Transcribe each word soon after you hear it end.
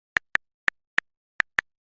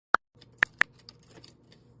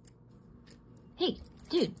Hey,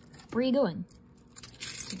 dude, where are you going?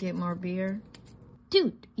 To get more beer.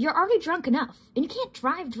 Dude, you're already drunk enough, and you can't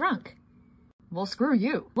drive drunk. Well, screw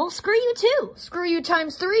you. Well, screw you too. Screw you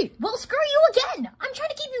times 3. Well, screw you again. I'm trying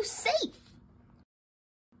to keep you safe.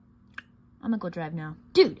 I'm gonna go drive now.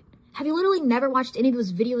 Dude, have you literally never watched any of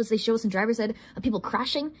those videos they show us in driver's ed of people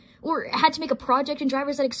crashing? Or had to make a project in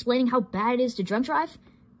driver's ed explaining how bad it is to drunk drive?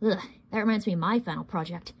 Ugh, that reminds me of my final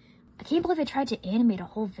project. I can't believe I tried to animate a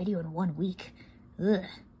whole video in 1 week. Ugh.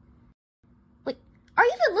 Wait, are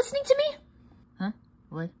you even listening to me? Huh?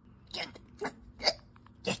 What?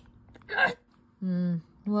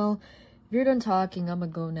 Well, if you're done talking, I'm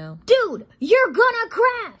gonna go now. Dude, you're gonna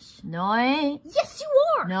crash! No, I ain't. Yes, you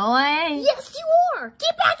are! No, I ain't. Yes, you are!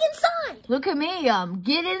 Get back inside! Look at me,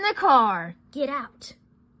 get in the car. Get out.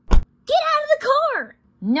 Get out of the car!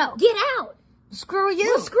 No. Get out! Screw you.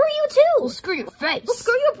 Well, screw you too! Well, screw your face. Well,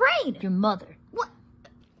 screw your brain! Your mother. What?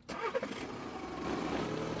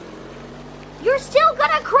 You're still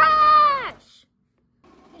gonna crash!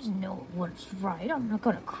 I just know what's right. I'm not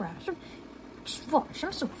gonna crash. Just watch.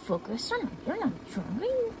 I'm so focused. You're not drunk.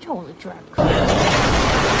 You totally drive.